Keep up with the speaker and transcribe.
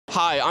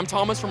Hi, I'm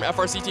Thomas from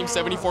FRC Team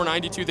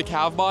 7492, the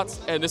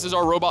CavBots, and this is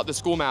our robot, the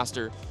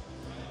Schoolmaster.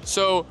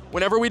 So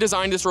whenever we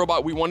designed this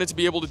robot, we wanted to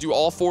be able to do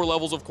all 4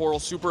 levels of coral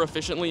super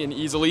efficiently and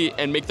easily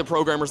and make the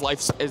programmer's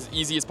life as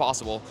easy as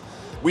possible.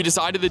 We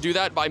decided to do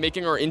that by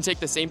making our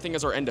intake the same thing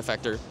as our end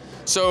effector.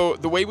 So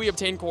the way we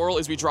obtain coral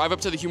is we drive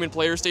up to the human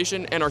player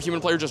station and our human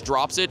player just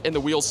drops it and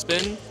the wheels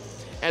spin.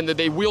 And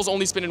the wheels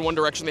only spin in one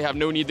direction, they have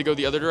no need to go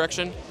the other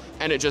direction,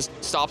 and it just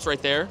stops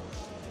right there.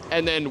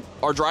 And then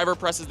our driver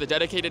presses the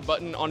dedicated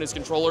button on his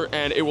controller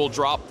and it will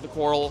drop the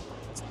coral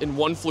in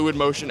one fluid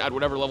motion at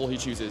whatever level he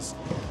chooses.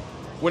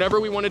 Whenever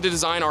we wanted to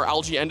design our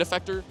algae end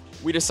effector,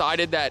 we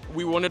decided that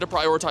we wanted to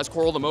prioritize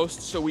coral the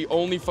most, so we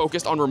only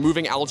focused on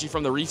removing algae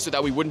from the reef so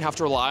that we wouldn't have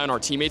to rely on our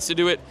teammates to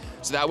do it.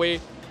 So that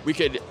way we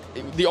could,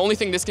 the only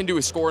thing this can do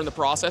is score in the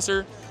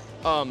processor,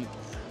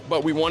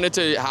 but we wanted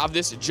to have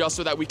this just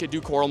so that we could do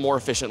coral more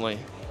efficiently.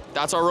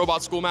 That's our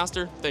robot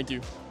Schoolmaster. Thank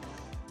you.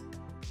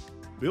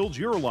 Build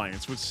your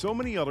alliance with so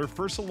many other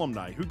FIRST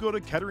alumni who go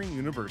to Kettering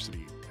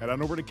University. Head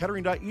on over to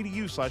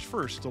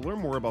kettering.edu/FIRST to learn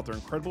more about their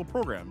incredible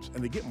programs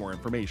and to get more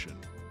information.